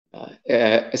So,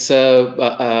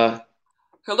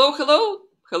 Hello, hello.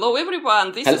 Hello,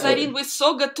 everyone. This is hello. Irene with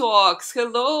SaugaTalks.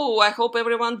 Hello. I hope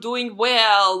everyone doing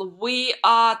well. We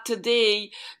are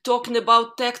today talking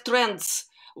about tech trends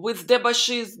with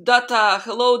Debashis Dutta.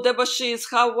 Hello, Debashis.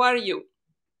 How are you?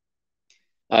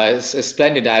 It's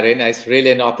splendid, Irene. It's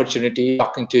really an opportunity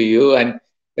talking to you. And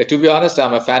to be honest,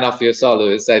 I'm a fan of yours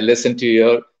always. I listen to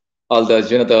your all the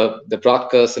the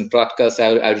broadcasts and broadcasts.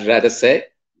 I would rather say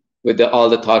with all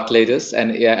the thought leaders.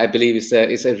 And yeah, I believe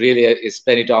it's a really a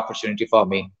splendid opportunity for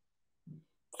me.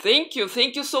 Thank you.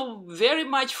 Thank you so very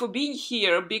much for being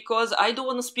here because I do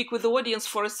want to speak with the audience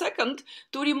for a second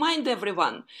to remind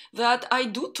everyone that I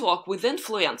do talk with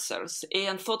influencers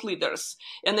and thought leaders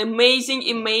and amazing,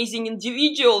 amazing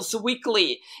individuals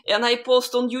weekly. And I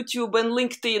post on YouTube and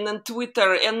LinkedIn and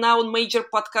Twitter and now on major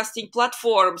podcasting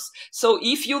platforms. So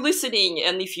if you're listening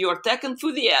and if you're a tech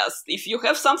enthusiast, if you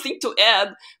have something to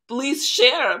add, please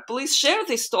share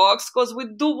these talks because we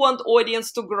do want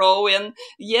audience to grow and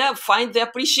find the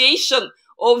appreciation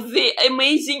of the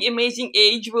amazing, amazing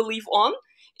age we live on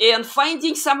and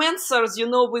finding some answers,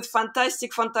 with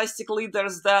fantastic, fantastic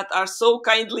leaders that are so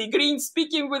kindly green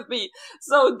speaking with me.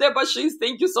 So, Debashis,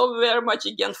 thank you so very much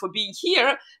again for being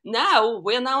here. Now,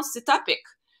 we announce the topic.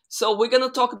 So, we're going to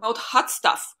talk about hot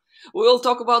stuff. We'll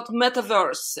talk about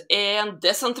metaverse and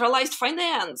decentralized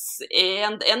finance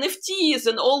and NFTs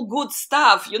and all good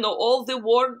stuff, all the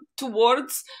work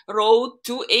towards road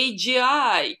to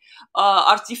AGI,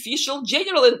 artificial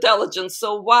general intelligence.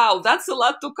 So, wow, that's a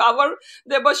lot to cover,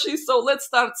 Debashi. So let's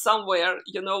start somewhere,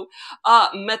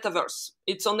 metaverse.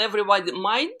 It's on everybody's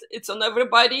mind. It's on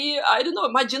everybody, I don't know,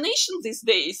 imagination these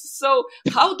days. So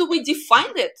how do we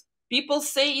define it? People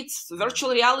say it's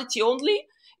virtual reality only.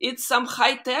 It's some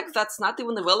high tech that's not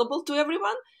even available to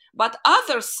everyone. But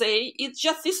others say it's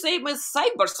just the same as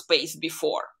cyberspace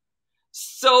before.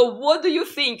 So what do you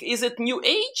think? Is it new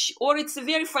age or it's a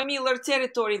very familiar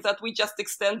territory that we just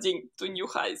extending to new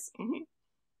highs?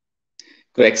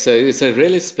 Correct. So it's a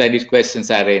really splendid question,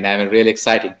 Irene. I'm really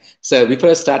exciting. So before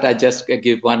I start, I just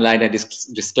give one line and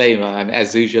disclaimer, and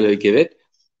as usual, we give it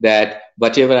that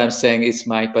whatever I'm saying is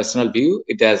my personal view.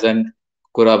 It doesn't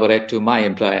corroborate to my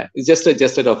employer. It's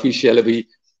just an official we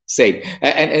say.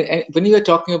 And when you are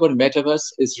talking about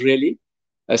metaverse, is really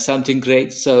something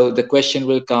great. So the question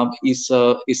will come: is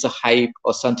a hype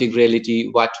or something reality?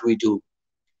 What we do?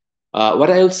 What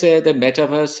I would say, the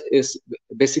metaverse is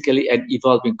basically an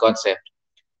evolving concept.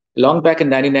 Long back in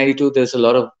 1992, there's a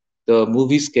lot of the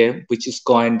movies came, which is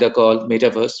coined called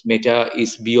Metaverse. Meta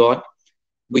is beyond,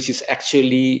 which is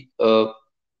actually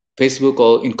Facebook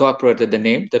or incorporated the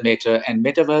name, the Meta, and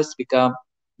Metaverse become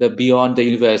the beyond the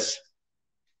universe.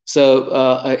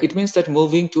 So it means that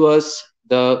moving towards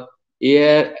the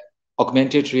AR,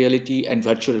 augmented reality, and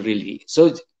virtual reality.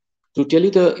 So to tell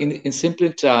you in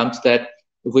simple terms that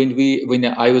when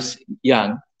I was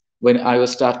young, when I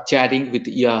was start chatting with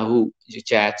Yahoo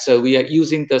chat, so we are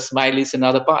using the smileys and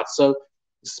other parts. So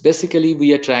basically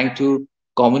we are trying to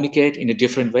communicate in a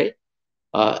different way,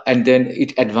 and then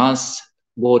it advanced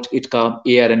both it come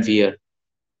AR and VR.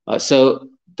 So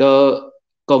the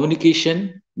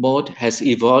communication mode has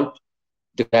evolved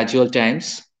the gradual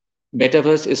times.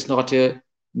 Metaverse is not a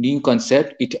new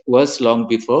concept. It was long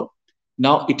before.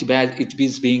 Now it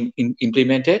is being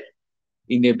implemented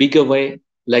in a bigger way,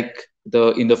 like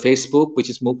in the Facebook, which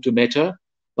is moved to Meta,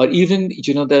 or even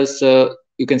there's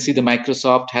you can see the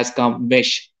Microsoft has come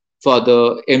Mesh for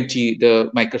the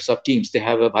the Microsoft Teams. They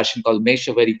have a version called Mesh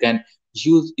where you can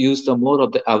use the more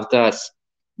of the avatars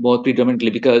more predominantly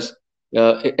because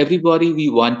everybody we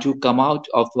want to come out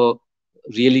of a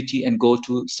reality and go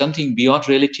to something beyond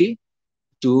reality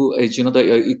to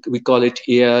we call it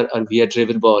AR or VR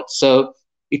driven world. So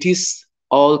it is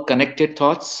all connected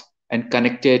thoughts and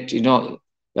connected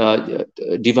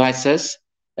devices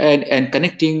and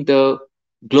connecting the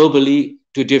globally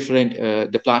to different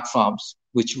the platforms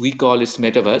which we call is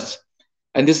metaverse.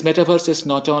 And this metaverse is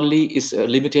not only is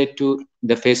limited to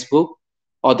the Facebook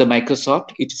or the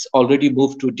Microsoft. It's already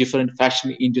moved to different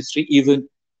fashion industry. Even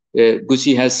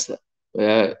Gucci has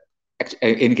uh,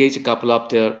 engaged a couple of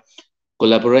their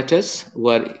collaborators who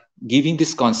are giving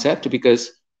this concept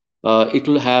because it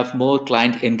will have more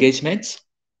client engagements.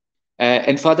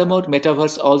 And furthermore,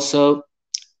 metaverse also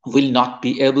will not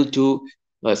be able to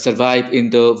survive in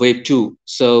the wave 2.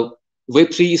 So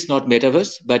wave 3 is not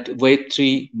metaverse, but wave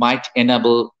 3 might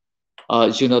enable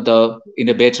the in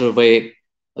a better way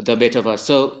the metaverse.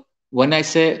 So when I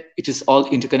say it is all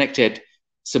interconnected,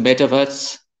 so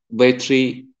metaverse, wave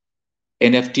 3,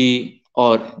 NFT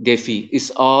or DeFi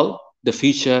is all the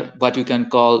future, what we can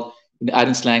call in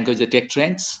Irene's language, the tech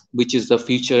trends, which is the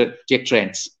future tech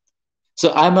trends.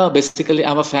 So I'm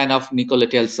a fan of Nikola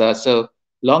Tesla. So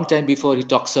long time before he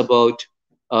talks about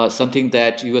something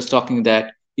that he was talking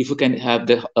that if we can have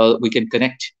we can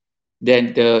connect,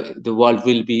 then the world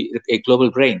will be a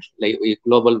global brain, like a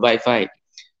global Wi-Fi.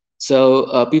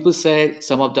 So people say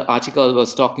some of the article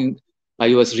was talking.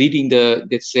 I was reading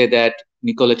they say that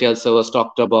Nikola Tesla was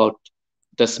talked about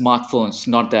the smartphones,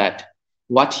 not that.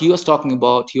 What he was talking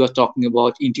about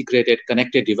integrated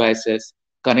connected devices,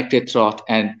 connected thought,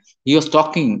 and he was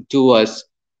talking to us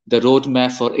the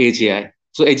roadmap for AGI.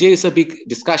 So AGI is a big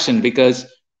discussion because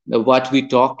what we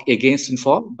talk against and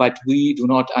for, but we do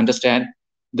not understand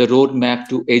the roadmap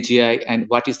to AGI and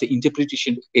what is the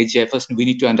interpretation of AGI. First, we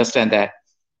need to understand that.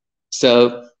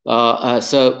 So,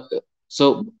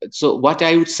 so what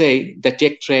I would say, the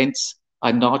tech trends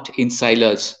are not in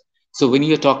silos. So when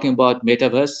you're talking about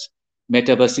metaverse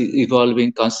is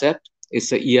evolving concept.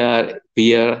 It's a ER,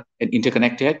 VR, and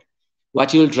interconnected.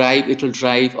 What it will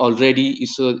drive already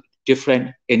is a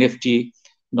different NFT,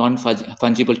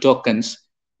 non-fungible tokens.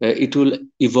 It will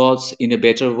evolve in a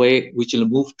better way, which will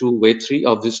move to Web3,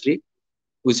 obviously,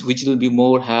 which will be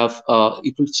more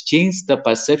it will change the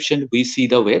perception we see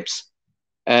the webs,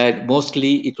 and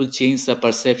mostly it will change the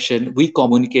perception we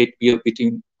communicate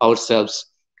between ourselves.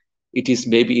 It is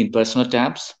maybe in personal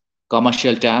terms,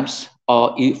 commercial terms,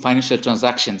 or financial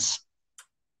transactions.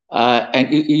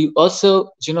 And you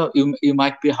also, you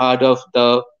might be heard of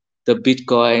the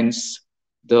Bitcoins,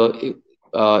 the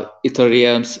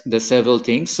Ethereums, the several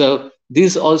things. So this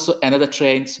is also another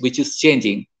trend which is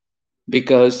changing,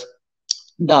 because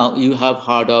now you have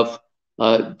heard of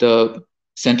the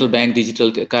central bank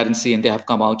digital currency, and they have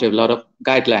come out with a lot of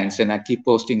guidelines, and I keep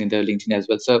posting in their LinkedIn as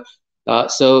well.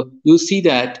 So you see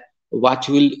that what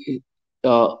will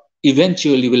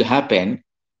eventually will happen,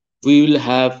 we will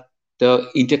have the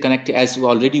interconnected, as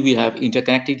already we have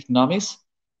interconnected economies,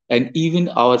 and even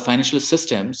our financial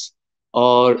systems,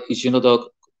 or the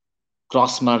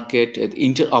cross market,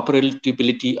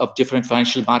 interoperability of different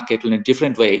financial market in a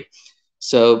different way.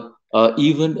 So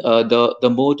even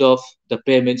the mode of the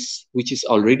payments, which is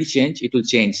already changed, it will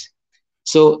change.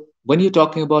 So when you're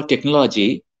talking about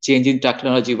technology, changing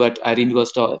technology, what Irene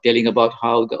was telling about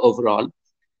how the overall,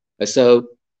 so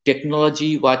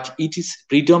technology, what it is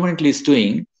predominantly is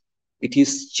doing, it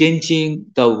is changing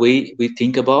the way we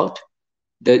think about,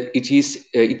 that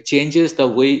it changes the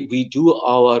way we do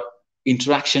our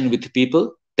interaction with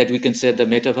people, that we can say the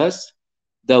metaverse,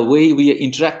 the way we are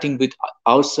interacting with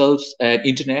ourselves and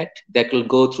internet, that will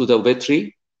go through the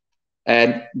Web3,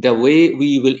 and the way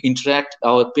we will interact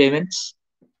our payments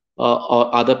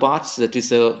or other parts, that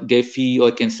is a DeFi,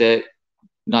 or can say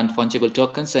non-fungible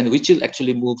tokens, and which will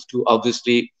actually move to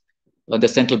obviously the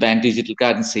central bank digital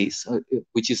currencies,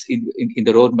 which is in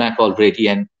the roadmap already,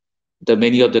 and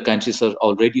many of the countries are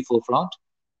already forefront.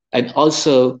 And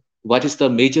also, what is the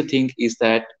major thing is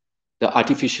that the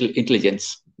artificial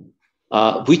intelligence,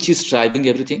 which is driving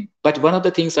everything. But one of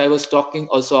the things I was talking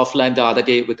also offline the other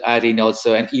day with Irene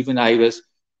also, and even I was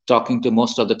talking to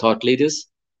most of the thought leaders,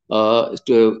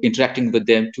 to interacting with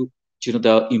them to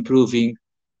the improving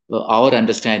our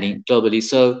understanding globally.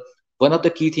 So one of the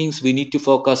key things we need to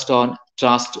focus on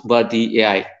trustworthy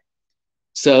AI.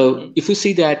 So if you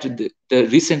see that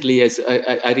recently, as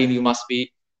Irene, you must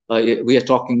be, we are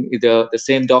talking the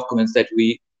same documents that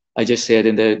I just shared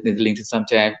in the LinkedIn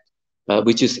sometime,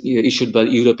 which is issued by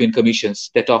European Commissions.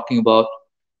 They're talking about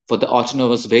for the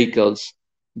autonomous vehicles.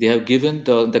 They have given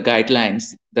the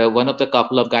guidelines. One of the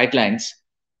couple of guidelines,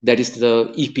 that is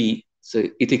the EP, so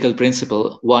ethical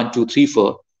principle 1, 2, 3,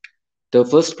 4. The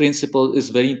first principle is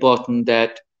very important,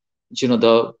 that it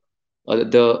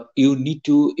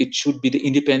should be the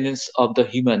independence of the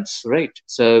humans, right?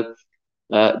 So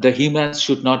the humans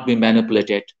should not be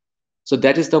manipulated. So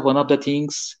that is one of the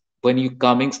things when you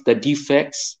coming the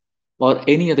defects or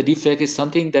any other defect is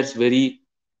something that's very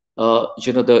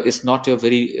it's not a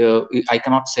very I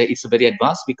cannot say it's a very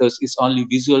advanced, because it's only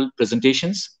visual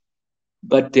presentations,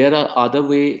 but there are other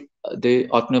way the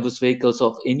autonomous vehicles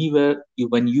of anywhere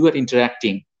when you are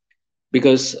interacting,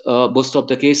 because most of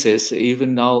the cases,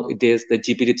 even now there's the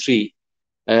GPT-3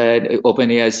 and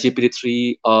OpenAI's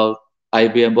GPT-3 or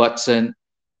IBM Watson.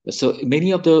 So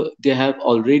many of they have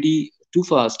already too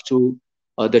fast to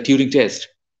the Turing test.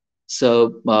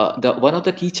 So one of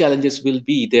the key challenges will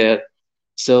be there.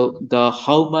 So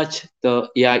how much the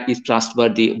AI is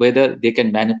trustworthy, whether they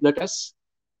can manipulate us,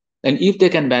 and if they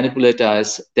can manipulate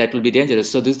us, that will be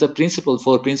dangerous. So this is the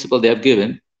 4 principle they have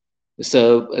given.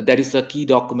 So that is the key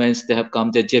documents they have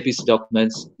come, the JPC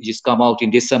documents, which is come out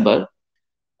in December.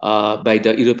 by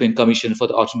the European Commission for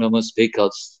the autonomous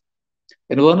vehicles.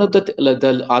 And one of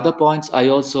the other points I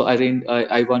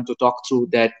want to talk through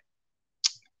that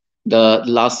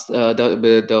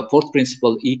the fourth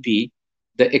principle EP,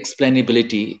 the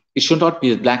explainability. It should not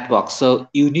be a black box. So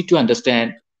you need to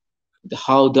understand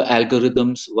how the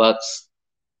algorithms works,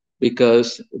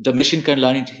 because the machine can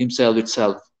learn it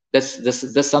itself.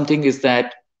 That's something is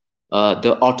that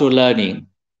the auto learning,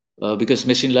 because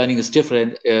machine learning is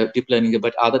different, deep learning,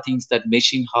 but other things that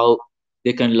machine how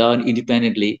they can learn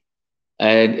independently,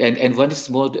 and one is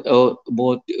more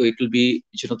it will be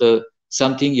the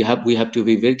something we have to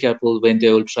be very careful when they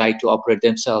will try to operate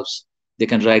themselves. They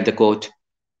can write the code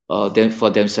them for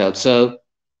themselves. So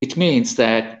it means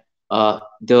that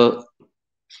the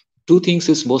two things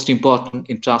is most important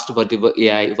in trustworthy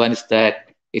AI. One is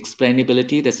that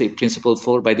explainability, that's a principle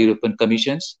 4 by the European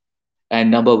Commissions, and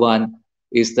number one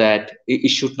is that it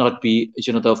should not be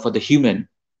for the human.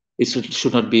 It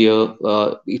should not be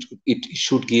it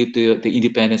should give the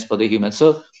independence for the human.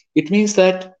 So it means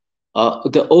that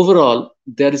the overall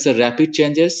there is a rapid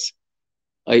changes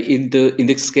in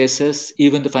these cases.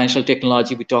 Even the financial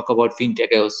technology, we talk about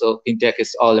fintech also. Fintech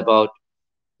is all about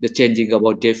the changing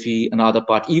about DeFi and other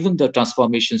part, even the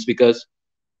transformations, because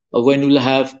when we'll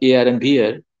have AR and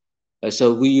VR,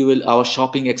 so our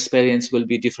shopping experience will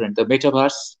be different. The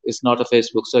metaverse is not a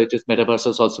Facebook, so it is metaverse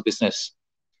is also business.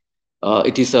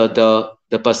 It is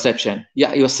the perception.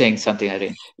 Yeah, you were saying something,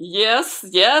 Irene. Yes.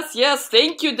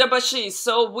 Thank you, Debashis.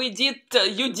 So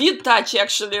you did touch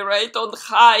actually, right, on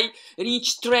high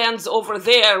reach trends over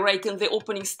there, right, in the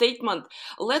opening statement.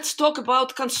 Let's talk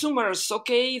about consumers,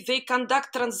 okay? They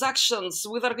conduct transactions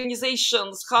with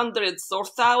organizations hundreds or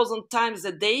thousand times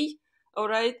a day, all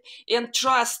right? And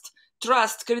trust,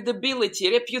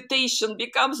 credibility, reputation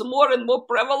becomes more and more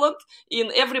prevalent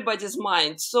in everybody's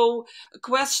mind. So, a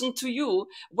question to you: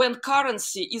 when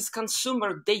currency is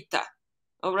consumer data,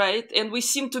 all right, and we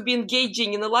seem to be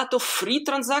engaging in a lot of free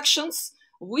transactions,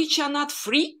 which are not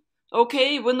free,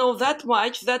 okay, we know that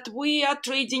much, that we are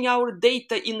trading our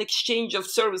data in exchange of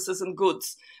services and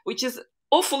goods, which is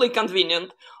awfully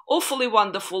convenient, awfully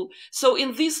wonderful. So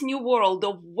in this new world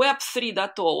of Web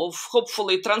 3.0, of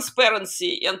hopefully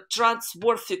transparency and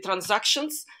trustworthy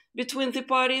transactions between the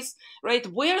parties, right,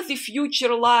 where the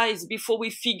future lies before we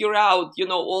figure out,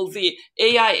 all the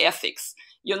AI ethics,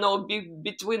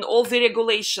 between all the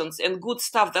regulations and good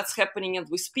stuff that's happening as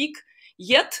we speak,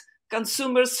 yet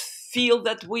consumers feel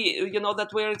that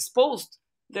we're exposed.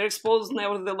 They're exposed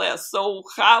nevertheless. So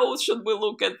how should we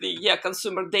look at the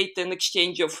consumer data and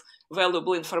exchange of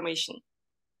valuable information?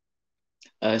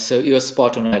 So you're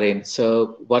spot on, Irene.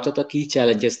 So what are the key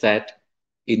challenges that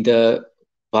in the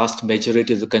vast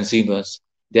majority of the consumers,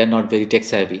 they're not very tech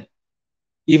savvy?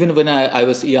 Even when I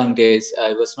was young days,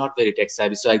 I was not very tech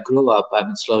savvy. So I grew up,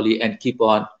 slowly and keep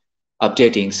on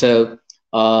updating. So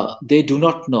they do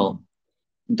not know,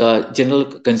 the general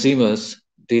consumers,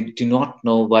 they do not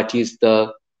know what is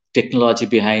the technology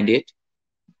behind it.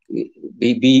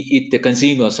 Be it the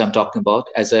consumers I'm talking about,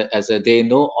 they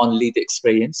know only the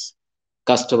experience,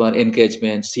 customer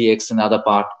engagement, CX and other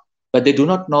part, but they do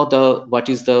not know what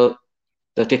is the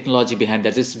technology behind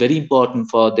that. It's very important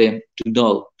for them to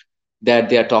know that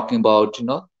they are talking about,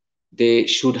 they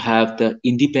should have the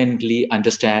independently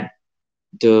understand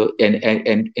the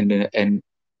and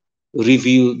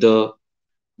review the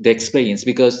experience.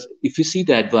 Because if you see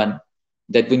that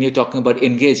when you're talking about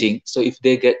engaging, so if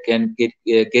they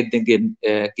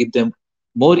give them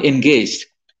more engaged,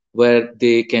 where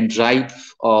they can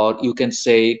drive, or you can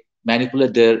say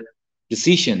manipulate their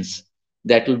decisions,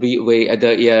 that will be way at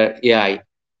the AI.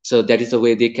 So that is the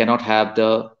way they cannot have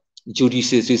the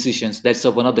judicious decisions. That's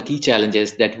one of the key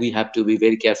challenges that we have to be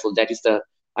very careful. That is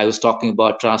I was talking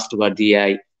about trust toward the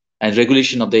AI, and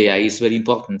regulation of the AI is very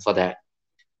important for that.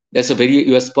 That's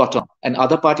you are spot on. And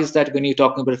other part is that when you're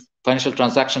talking about financial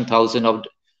transaction, thousand of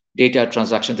data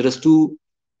transaction, there is two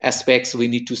aspects we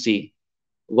need to see.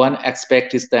 One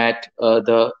aspect is that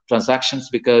the transactions,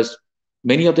 because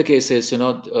many of the cases,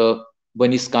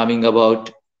 when it's coming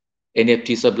about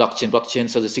NFTs or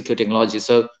blockchains or the secure technology.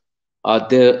 So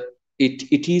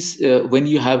it is when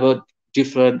you have a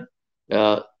different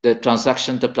the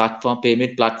transaction, the platform,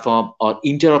 payment platform, or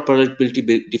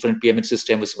interoperability different payment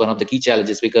system is one of the key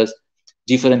challenges, because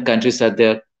different countries have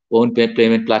their own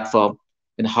payment platform,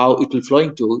 and how it will flow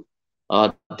into.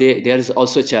 There is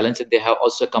also a challenge, and they have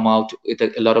also come out with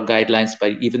a lot of guidelines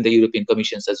by even the European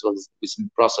Commissions as well as within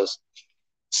the process.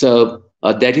 So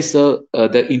that is the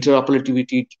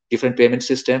interoperability, different payment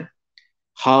system,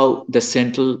 how the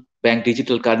central bank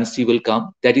digital currency will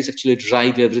come. That is actually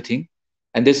drive everything.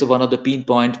 And this is one of the pain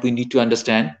points we need to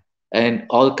understand. And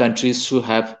all countries should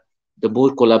have the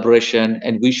more collaboration,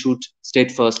 and we should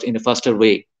state first in a faster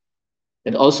way.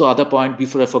 And also, other point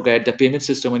before I forget, the payment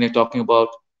system when you're talking about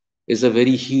is a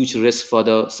very huge risk for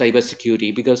the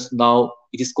cybersecurity, because now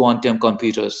it is quantum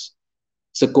computers.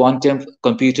 So quantum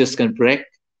computers can break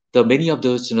the many of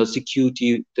those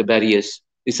security the barriers.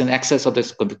 It's an access of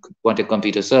this quantum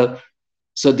computer. So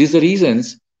these are the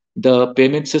reasons the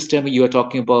payment system you are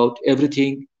talking about,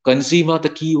 everything, consumer, the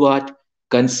keyword,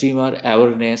 consumer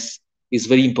awareness is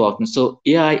very important. So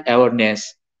AI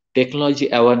awareness, technology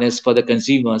awareness for the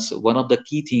consumers, one of the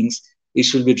key things, it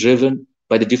should be driven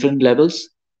by the different levels,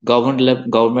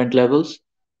 government levels,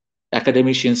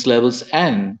 academicians levels,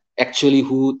 and actually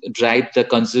who drive the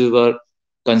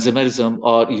consumerism,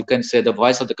 or you can say the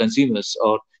voice of the consumers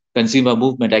or consumer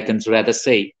movement, I can rather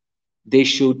say. They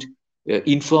should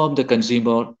inform the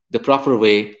consumer the proper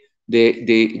way.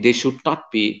 They should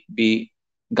not be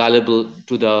gullible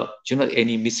to the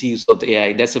any misuse of the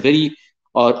AI. That's a very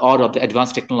or of the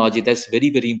advanced technology. That's very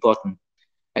very important.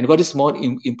 And what is more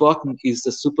important is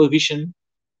the supervision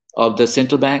of the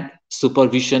central bank,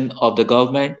 supervision of the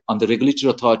government on the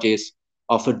regulatory authorities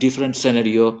of a different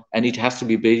scenario, and it has to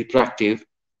be very proactive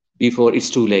before it's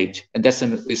too late. And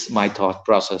is my thought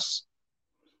process.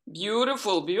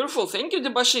 Beautiful, beautiful. Thank you,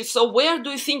 Debashis. So where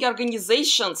do you think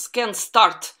organizations can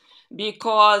start?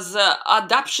 Because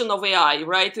adoption of AI,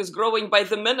 right, is growing by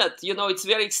the minute. You know, it's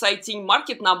very exciting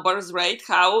market numbers, right?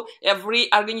 How every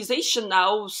organization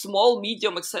now, small,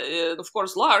 medium, of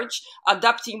course, large,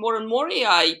 adapting more and more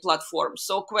AI platforms.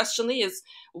 So question is,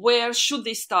 where should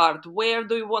they start? Where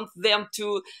do you want them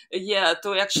to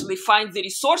actually find the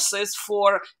resources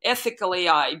for ethical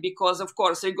AI? Because, of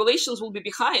course, regulations will be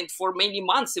behind for many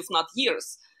months, if not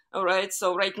years. All right.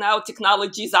 So right now,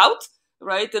 technology is out,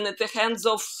 right, and at the hands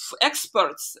of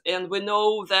experts, and we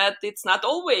know that it's not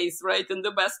always right in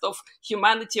the best of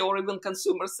humanity or even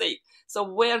consumer sake. So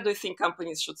where do you think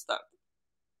companies should start?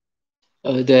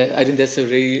 I think that's a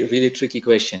really really tricky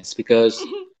questions, because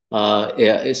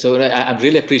yeah, so I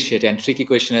really appreciate it. And tricky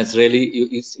question is really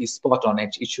is spot on.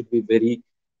 It should be very,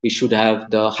 it should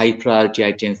have the high priority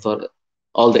item for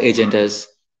all the agendas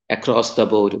across the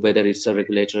board, whether it's a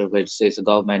regulator, whether it's a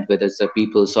government, whether it's the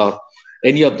peoples, or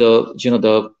any of the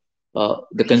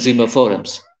the consumer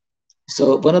forums.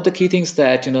 So one of the key things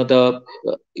that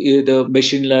the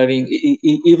machine learning,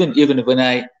 even when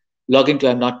I log into,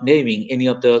 I'm not naming any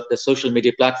of the social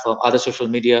media platform, other social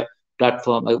media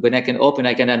platform. When I can open,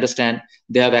 I can understand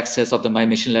they have access of the my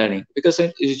machine learning, because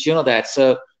that.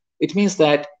 So it means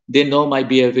that they know my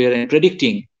behavior and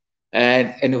predicting.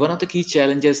 And one of the key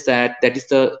challenges that is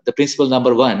the principle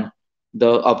number one,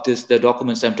 the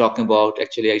documents I'm talking about.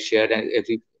 Actually, I shared, and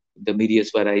every the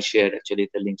medias where I shared actually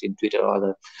the LinkedIn, Twitter, or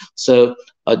other. So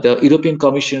the European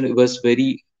Commission was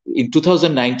very, in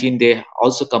 2019 they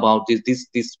also come out this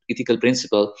ethical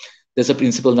principle. There's a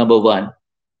principle number one,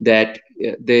 that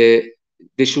they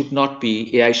should not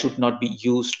be, AI should not be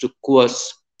used to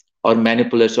coerce or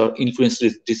manipulate or influence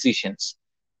decisions.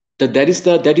 That is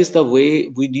the way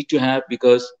we need to have,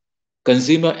 because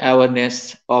consumer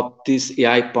awareness of this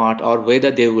AI part, or whether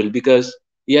they will, because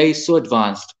AI is so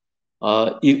advanced.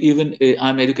 Even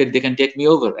I'm educated, they can take me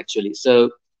over actually. So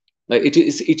it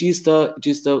is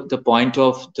the point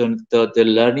of the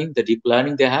learning, the deep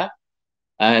learning they have,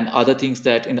 and other things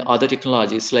that in other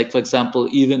technologies, like for example,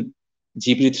 even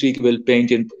GPT-3 will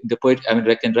paint in the poetry. I mean,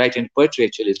 I can write in poetry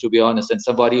actually, to be honest. And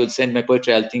somebody will send my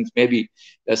poetry. I'll think maybe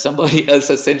somebody else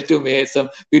has sent to me some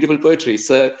beautiful poetry.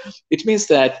 So it means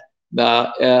that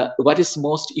what is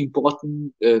most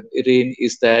important, Irene,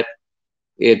 is that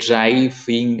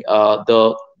driving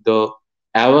the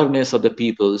awareness of the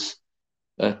people's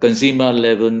consumer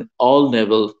level, all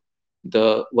level,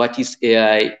 the what is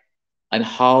AI and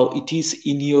how it is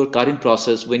in your current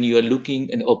process when you are looking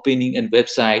and opening a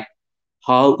website,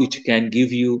 how it can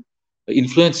give you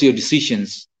influence your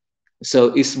decisions. So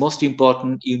it's most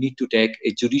important you need to take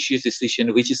a judicious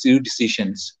decision, which is your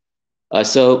decisions.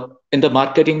 So in the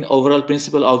marketing overall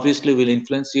principle obviously will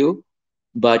influence you,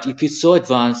 but if it's so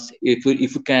advanced, if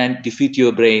you can defeat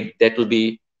your brain, that will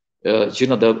be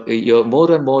your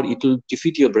more and more it will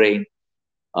defeat your brain,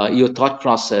 your thought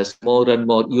process, more and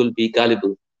more you'll be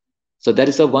gullible. So that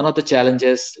is one of the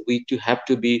challenges. We to have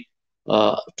to be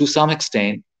to some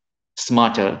extent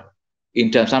smarter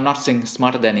in terms. I'm not saying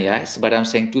smarter than AIs, but I'm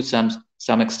saying to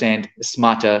some extent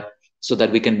smarter, so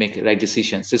that we can make right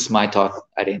decisions. This is my thought,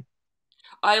 Irene.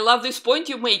 I love this point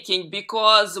you're making,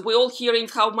 because we're all hearing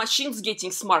how machines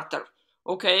getting smarter,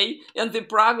 Okay, and the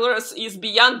progress is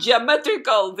beyond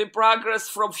geometrical. The progress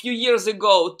from a few years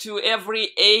ago to every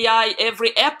AI,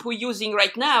 every app we're using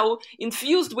right now,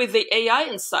 infused with the AI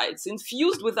insights,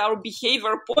 infused with our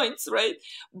behavior points, right?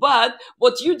 But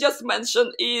what you just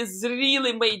mentioned is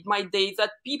really made my day,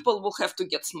 that people will have to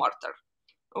get smarter,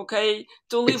 okay,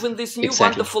 to live in this new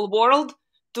Exactly. wonderful world,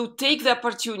 to take the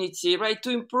opportunity, right, to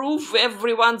improve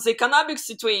everyone's economic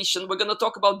situation. We're going to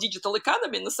talk about digital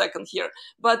economy in a second here,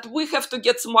 but we have to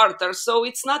get smarter. So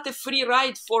it's not a free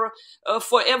ride for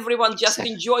everyone just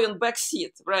Exactly. enjoy on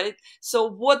backseat, right? So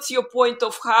what's your point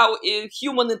of how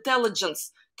human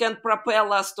intelligence can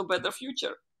propel us to better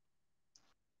future?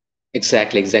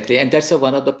 Exactly. And that's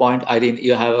one of the point, Irene,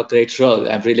 you have a great role.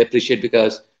 I really appreciate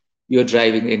because you're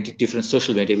driving into different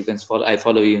social media. Because I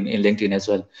follow you in LinkedIn as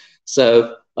well.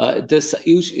 So there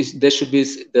should be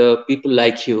the people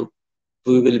like you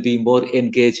who will be more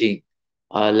engaging,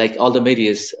 like all the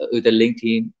medias, with the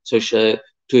LinkedIn, social,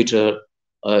 Twitter,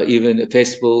 even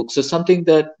Facebook. So something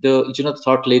that the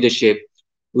thought leadership,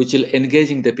 which will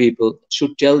engaging the people,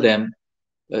 should tell them,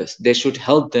 they should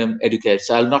help them educate.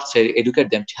 So I'll not say educate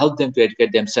them, help them to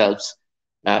educate themselves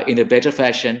in a better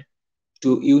fashion.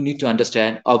 You need to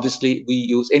understand. Obviously, we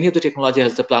use any of the technology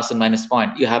has the plus and minus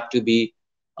point. You have to be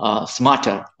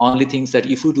smarter. Only things that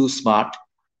if you do smart,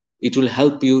 it will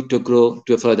help you to grow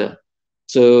to further.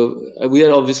 So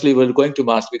we're going to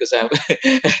Mars because I'm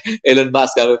Elon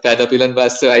Musk. I'm a fan of Elon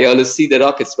Musk, so I always see the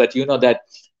rockets. But you know that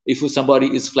if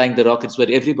somebody is flying the rockets, but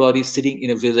everybody is sitting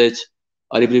in a village,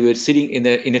 or everybody sitting in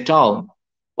a town,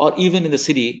 or even in the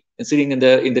city and sitting in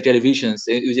the televisions,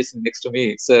 which is next to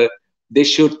me. So they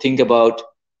should think about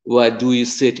where do you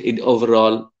sit in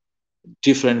overall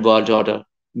different world order,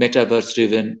 metaverse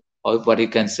driven, or what you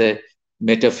can say,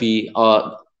 metaphy,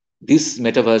 or this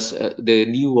metaverse, the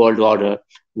new world order,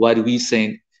 what we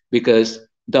saying, because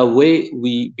the way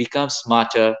we become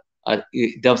smarter,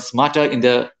 the smarter in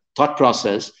the thought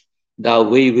process, the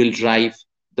way will drive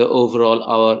the overall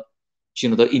our,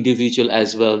 the individual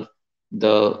as well,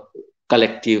 the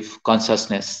collective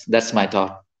consciousness. That's my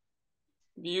thought.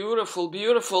 Beautiful,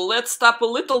 beautiful. Let's stop a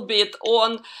little bit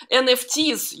on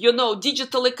NFTs,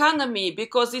 digital economy,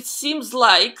 because it seems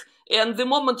like, and the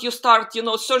moment you start,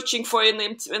 searching for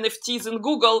NFTs in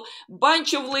Google,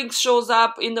 bunch of links shows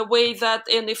up in a way that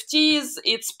NFTs,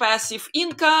 it's passive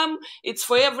income, it's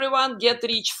for everyone, get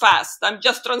rich fast. I'm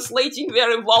just translating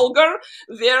very vulgar,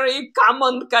 very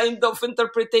common kind of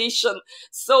interpretation.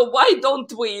 So why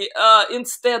don't we,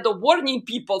 instead of warning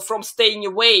people from staying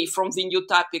away from the new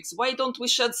topics, why don't we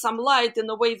shed some light in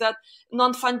a way that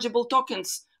non-fungible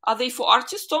tokens, are they for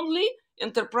artists only?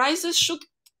 Enterprises should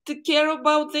take care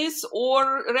about this,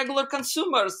 or regular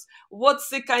consumers? What's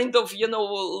the kind of,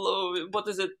 what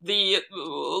is it, the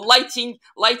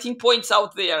lighting points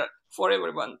out there for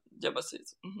everyone,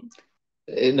 Debashis?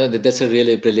 No, that's a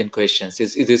really brilliant question.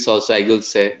 It is also, I will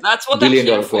say, That's what I'm here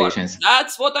billion-dollar for. questions.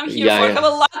 That's what I'm here for. I have a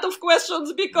lot of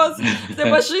questions because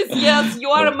Debashis, yes, you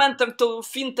are a mentor to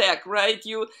fintech, right?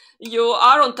 You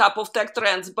are on top of tech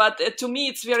trends, but to me,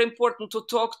 it's very important to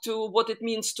talk to what it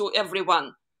means to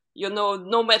everyone.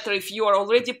 No matter if you are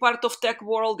already part of tech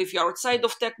world, if you're outside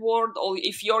of tech world, or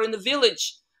if you're in a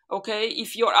village, okay?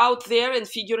 If you're out there and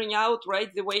figuring out, right,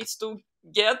 the ways to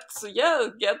get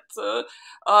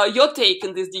your take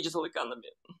in this digital economy.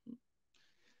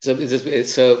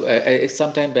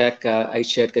 Some time back, I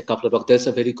shared a couple of books. There's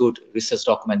a very good research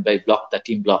document by the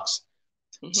team Blocks.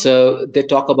 So they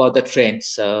talk about the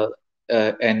trends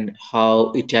and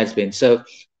how it has been. So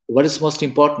what is most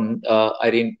important,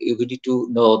 Irene, we need to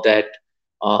know that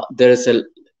there is a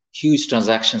huge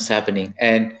transactions happening,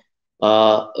 and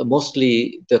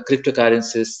mostly the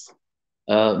cryptocurrencies,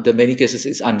 the many cases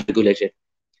is unregulated.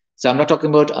 So I'm not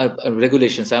talking about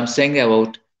regulations. I'm saying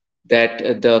about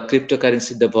that the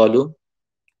cryptocurrency, the volume,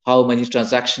 how many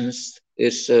transactions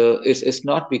is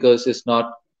not, because it's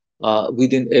not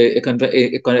within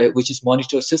which is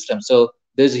monitored system. So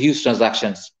there's huge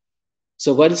transactions.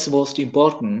 So what is most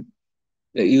important?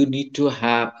 You need to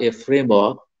have a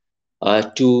framework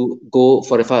to go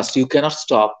for a fast. You cannot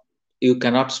stop. You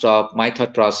cannot stop my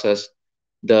thought process.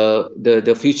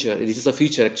 The future. This is the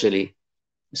future actually.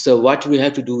 So what we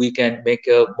have to do, we can make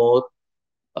a more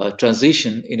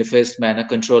transition in a phased manner,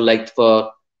 control, like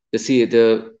for the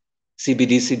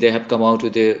CBDC, they have come out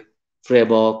with a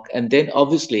framework. And then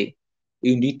obviously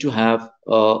you need to have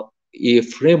a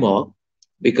framework,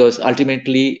 because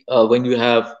ultimately when you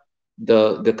have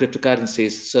the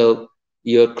cryptocurrencies, so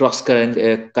your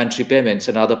cross-current country payments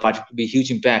and other parts could be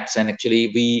huge impacts. And actually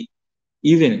we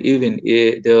even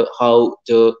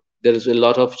there is a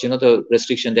lot of the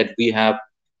restriction that we have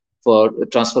for the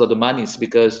transfer of the monies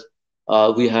because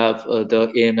we have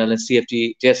the AML and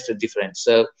CFT just different.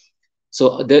 So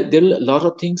there are a lot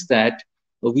of things that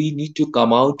we need to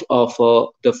come out of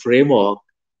the framework,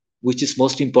 which is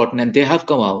most important, and they have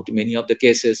come out. Many of the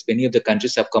cases, many of the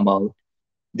countries have come out.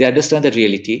 They understand the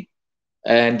reality,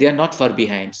 and they are not far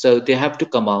behind. So they have to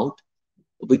come out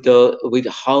with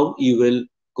how you will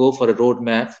go for a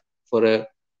roadmap for a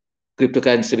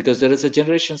cryptocurrency, because there is a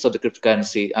generations of the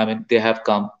cryptocurrency. I mean, they have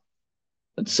come.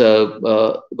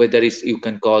 So whether it's you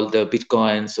can call the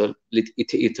bitcoins or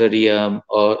Ethereum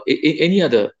or any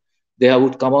other, they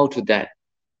would come out with that.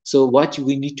 So what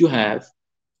we need to have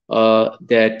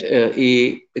that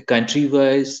a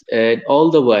country-wise and all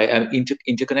the way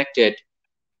interconnected.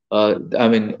 I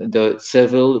mean, the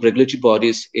several regulatory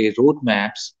bodies a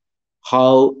roadmaps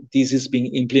how this is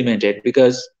being implemented,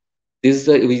 because this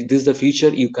is the future.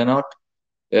 You cannot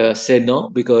say no,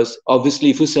 because obviously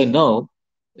if you say no,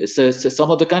 so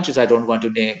some of the countries I don't want to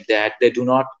name that they do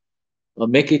not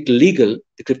make it legal,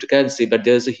 the cryptocurrency, but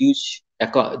there's a huge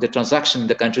the transaction in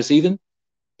the countries. Even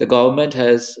the government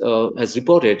has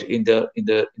reported in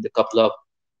the couple of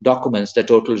documents the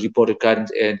total reported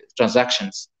current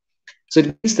transactions. So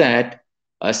it means that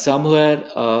somewhere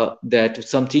that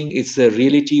something is a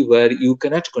reality where you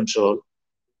cannot control,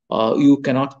 you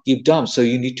cannot keep dumb. So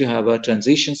you need to have a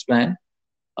transitions plan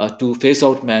to phase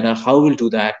out manner. How we'll do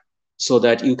that so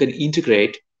that you can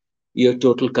integrate your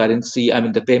total currency, I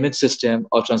mean the payment system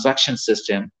or transaction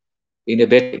system in a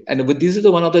better. And with this is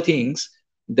the one of the things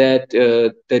that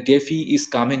the DeFi is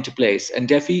come into place, and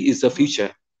DeFi is the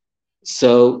future.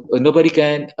 So nobody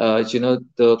can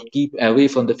the keep away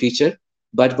from the future.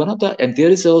 But one of the, and there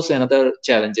is also another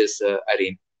challenges,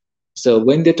 Irene. So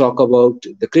when they talk about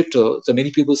the crypto, so many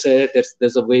people say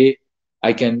there's a way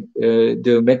I can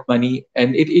make money,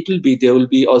 and it will be, they will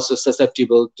be also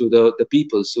susceptible to the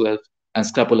people who have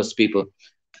unscrupulous people,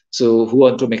 so who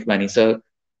want to make money. So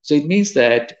it means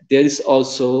that there is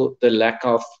also the lack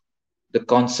of the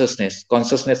consciousness.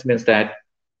 Consciousness means that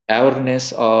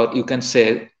awareness, or you can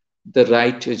say the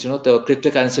right, the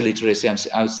cryptocurrency literacy.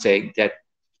 I was saying that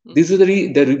this is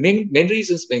the main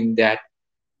reasons being that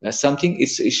something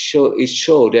is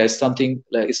showed as something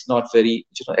like it's not very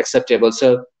acceptable.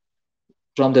 So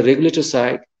from the regulator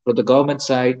side, from the government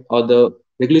side, or the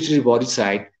regulatory body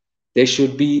side, there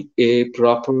should be a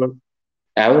proper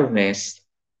awareness,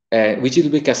 which will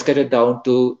be cascaded down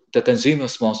to the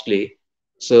consumers mostly.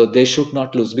 So they should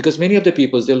not lose, because many of the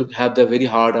people, they'll have the very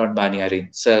hard-earned money, Irene.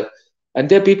 So, and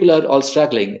their people are all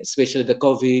struggling, especially the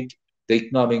COVID, the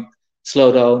economic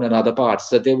slowdown, and other parts.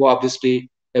 So they will obviously,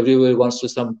 everyone wants to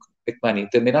some make money.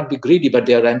 They may not be greedy, but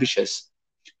they are ambitious.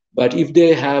 But if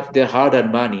they have their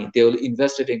hard-earned money, they will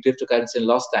invest it in cryptocurrency and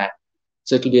lost that.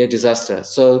 So it will be a disaster.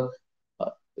 Uh,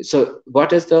 so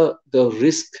what is the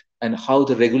risk and how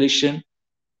the regulation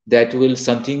that will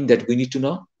something that we need to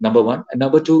know, number one. And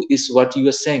number two is what you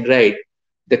were saying, right?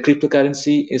 The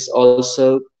cryptocurrency is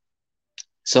also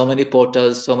so many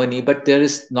portals, so many, but there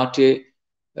is not a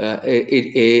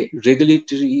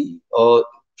regulatory or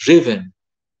driven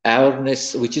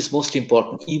awareness, which is most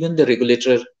important. Even the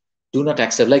regulator do not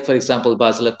accept, like for example,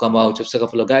 Basel have come out with a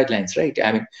couple of guidelines, right?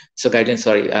 I mean, so guidelines,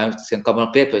 sorry, come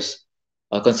out papers,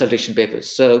 consultation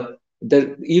papers. So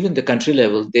even the country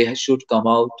level, they should come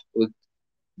out with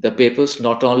the papers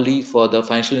not only for the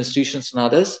financial institutions and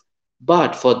others,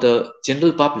 but for the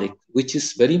general public, which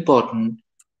is very important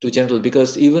to general,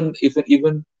 because even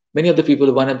many of the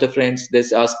people, one of the friends, they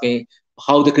ask me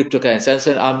how the cryptocurrency. I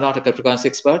said I'm not a cryptocurrency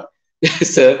expert,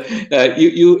 so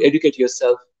you educate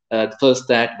yourself first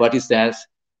that what is that,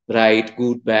 right,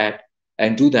 good, bad,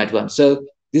 and do that one. So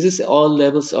this is all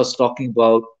levels of talking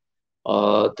about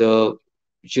the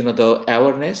the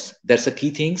awareness. That's the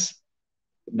key things,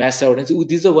 mass awareness.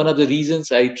 These are one of the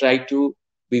reasons I try to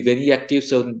be very active.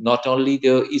 So not only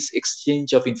there is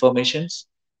exchange of informations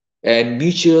and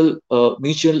mutual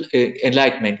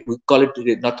enlightenment. We call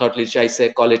it not thought leadership. I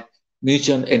say call it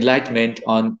mutual enlightenment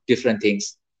on different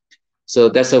things. So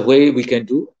that's a way we can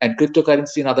do. And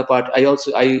cryptocurrency, another part. I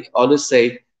always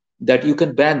say that you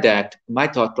can ban that. My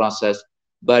thought process,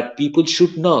 but people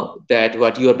should know that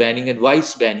what you are banning and why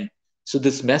it's banning. So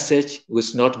this message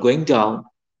was not going down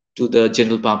to the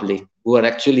general public who are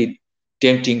actually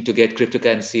tempting to get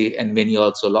cryptocurrency, and many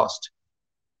also lost.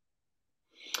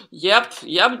 Yep,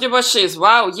 Debashis.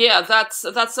 Wow, yeah, that's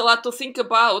a lot to think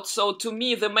about. So to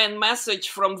me, the main message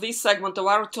from this segment of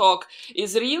our talk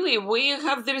is really we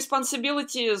have the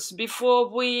responsibilities before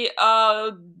we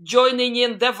join any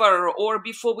endeavor or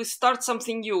before we start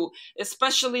something new,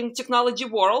 especially in technology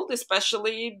world,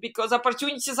 especially because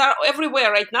opportunities are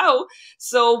everywhere right now.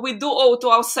 So we do owe to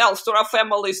ourselves, to our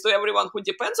families, to everyone who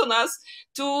depends on us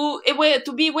to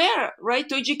be aware, right?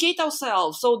 To educate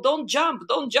ourselves. So don't jump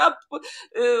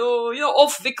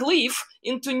off the cliff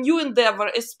into new endeavor,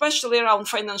 especially around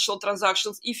financial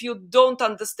transactions, if you don't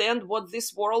understand what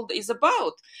this world is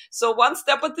about. So one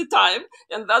step at a time,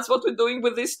 and that's what we're doing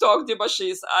with this talk,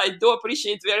 Debashis. I do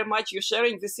appreciate very much you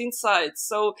sharing this insight.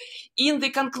 So in the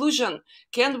conclusion,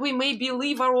 can we maybe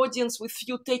leave our audience with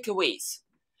few takeaways?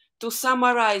 To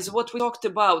summarize what we talked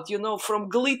about, from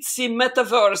glitzy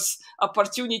metaverse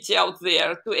opportunity out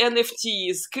there to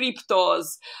NFTs,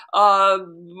 cryptos,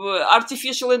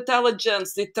 artificial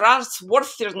intelligence, the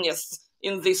trustworthiness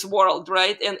in this world,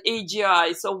 right? And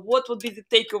AGI. So what would be the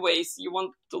takeaways you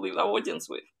want to leave our audience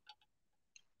with?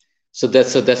 So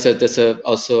that's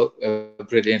also a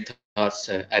brilliant thoughts,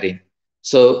 Irene.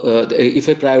 So if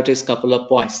I prioritize a couple of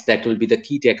points, that will be the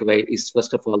key takeaway is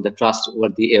first of all the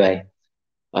trustworthy AI.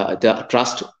 The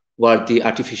trustworthy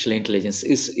artificial intelligence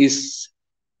is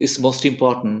most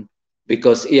important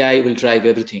because AI will drive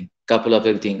everything, couple of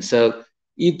everything. So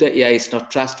if the AI is not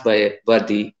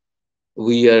trustworthy,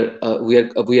 we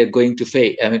are going to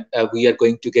fail. I mean, we are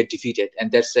going to get defeated, and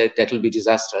that will be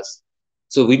disastrous.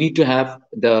 So we need to have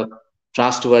the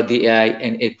trustworthy AI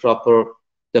and a proper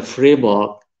the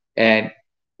framework and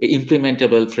a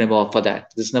implementable framework for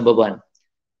that. This is number one.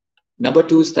 Number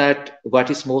two is that what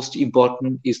is most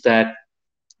important is that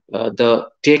the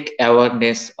tech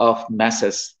awareness of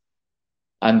masses,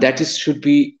 and that is should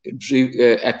be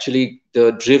actually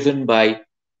driven by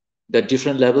the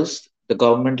different levels, the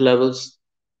government levels,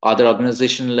 other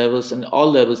organization levels, and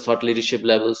all levels, thought leadership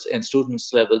levels, and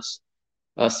students levels,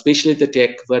 especially the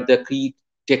tech, where the key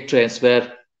tech trends,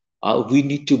 where we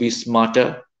need to be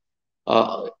smarter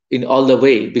in all the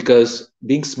way, because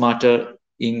being smarter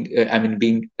in, I mean,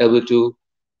 being able to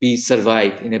be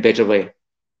survive in a better way.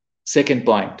 Second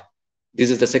point,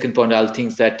 this is the second point I'll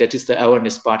think that is the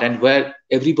awareness part, and where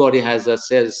everybody has a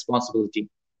self responsibility.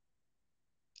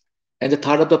 And the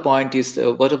third of the point is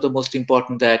one of the most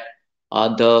important that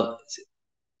the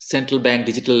central bank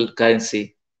digital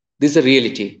currency. This is a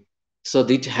reality. So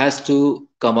it has to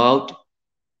come out.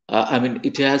 I mean,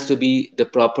 it has to be the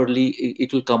properly.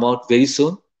 It will come out very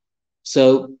soon.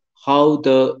 So how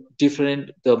the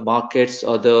different the markets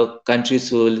or the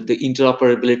countries will the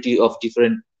interoperability of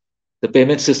different the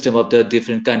payment system of the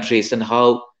different countries and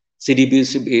how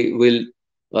CDBC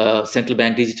will central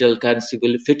bank digital currency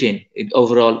will fit in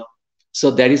overall. So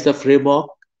that is the framework.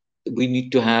 We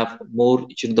need to have more,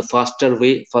 the faster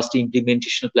way, fast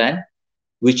implementation plan,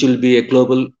 which will be a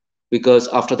global, because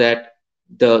after that,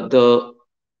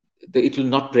 it will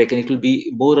not break and it will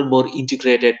be more and more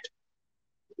integrated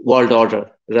world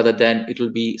order rather than it will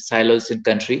be silos in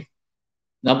country.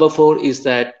 Number four is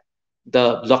that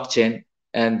the blockchain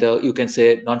and you can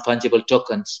say non-fungible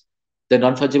tokens. The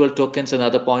non-fungible tokens and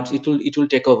other points, it will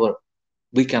take over.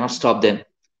 We cannot stop them.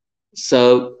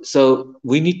 So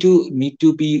we need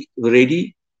to be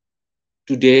ready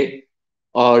today,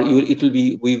 or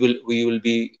we will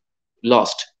be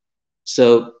lost.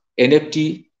 So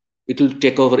NFT, it will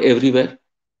take over everywhere.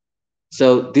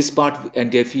 So this part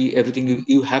and DeFi, everything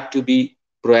you have to be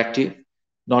proactive,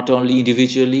 not only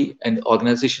individually and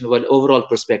organizational, but overall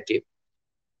perspective.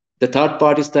 The third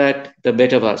part is that the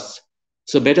metaverse.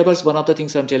 So metaverse, one of the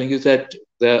things I'm telling you is that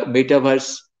the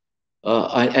metaverse,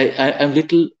 I'm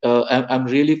little, I'm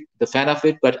really the fan of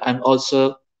it, but I'm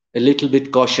also a little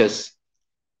bit cautious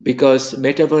because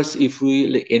metaverse, if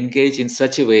we engage in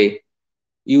such a way,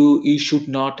 you should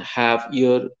not have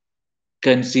your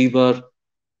consumer,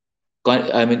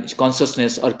 I mean,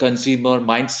 consciousness or consumer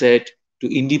mindset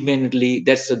to independently.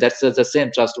 That's the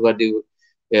same trustworthy,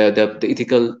 the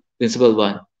ethical principle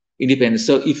one, independence.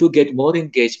 So if you get more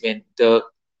engagement,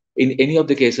 in any of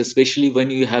the cases, especially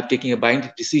when you have taking a bind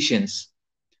decisions.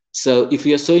 So if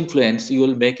you are so influenced, you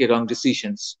will make a wrong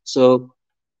decisions. So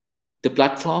the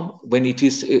platform, when it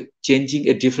is changing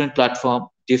a different platform,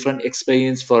 different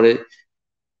experience for a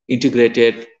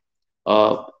integrated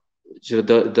uh,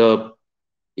 the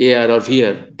AR or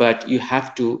VR, but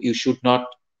you should not,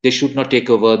 they should not take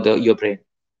over your brain.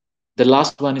 The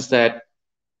last one is that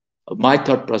my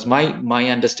thought process, my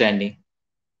understanding,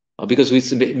 because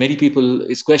with many people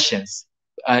is questions.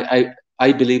 I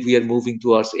believe we are moving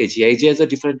towards AGI. AGI has a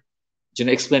different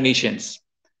explanations.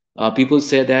 People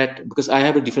say that because I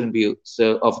have a different view.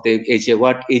 So of the AGI,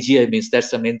 what AGI means,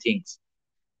 that's the main things.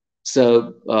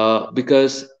 So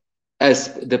because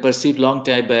as the perceived long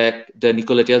time back, the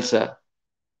Nikola Tesla,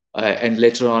 and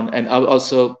later on, and I'm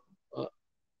also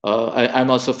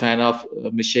a fan of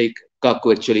Mishai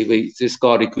Kaku, actually. It's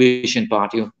called equation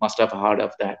part. You must have heard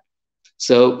of that.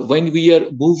 So when we are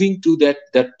moving to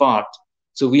that part,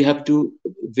 so we have to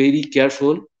very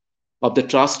careful of the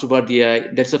trustworthy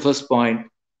AI. That's the first point.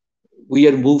 We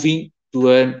are moving to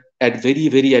an at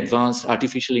very advanced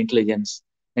artificial intelligence,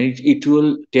 and it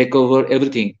will take over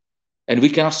everything, and we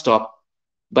cannot stop.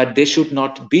 But they should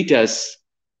not beat us.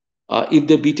 If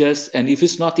they beat us, and if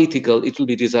it's not ethical, it will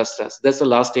be disastrous. That's the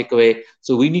last takeaway.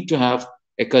 So we need to have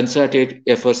a concerted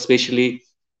effort, especially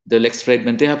the Lex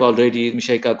Friedman. They have already,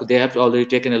 Mishai Kaku, they have already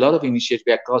taken a lot of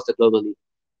initiative across the globally.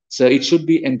 So it should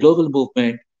be a global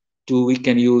movement to we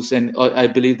can use, and I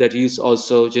believe that he's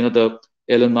also, the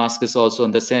Elon Musk is also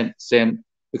on the same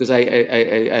because I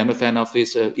am a fan of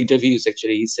his interviews.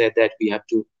 Actually, he said that we have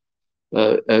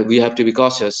to be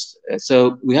cautious.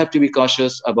 So we have to be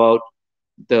cautious about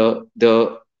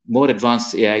the more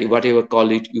advanced AI, whatever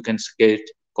call it, you can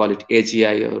call it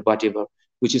AGI or whatever,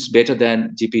 which is better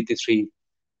than GPT-3.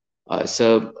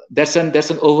 So that's an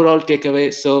overall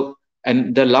takeaway. So,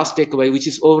 and the last takeaway, which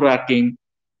is overarching,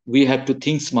 we have to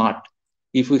think smart.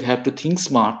 If we have to think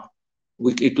smart,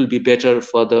 it will be better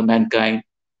for the mankind,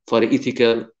 for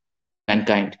ethical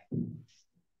mankind.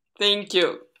 Thank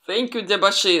you. Thank you,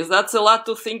 Debashis. That's a lot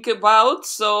to think about.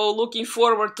 So looking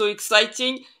forward to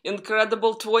exciting,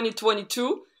 incredible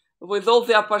 2022 with all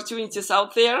the opportunities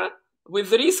out there,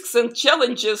 with risks and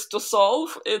challenges to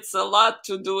solve. It's a lot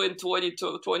to do in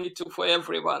 2022 for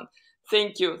everyone.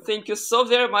 Thank you. Thank you so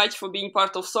very much for being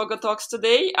part of SaugaTalks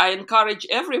today. I encourage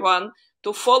everyone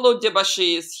to follow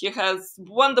Debashis. He has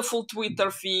wonderful Twitter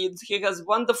feeds. He has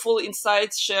wonderful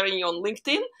insights sharing on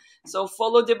LinkedIn. So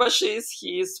follow Debashis.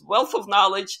 His wealth of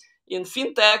knowledge in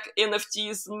fintech,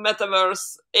 NFTs,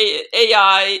 Metaverse,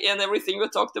 AI, and everything we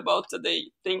talked about today.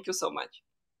 Thank you so much.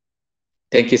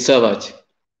 Thank you so much.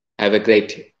 Have a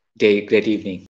great day, great evening.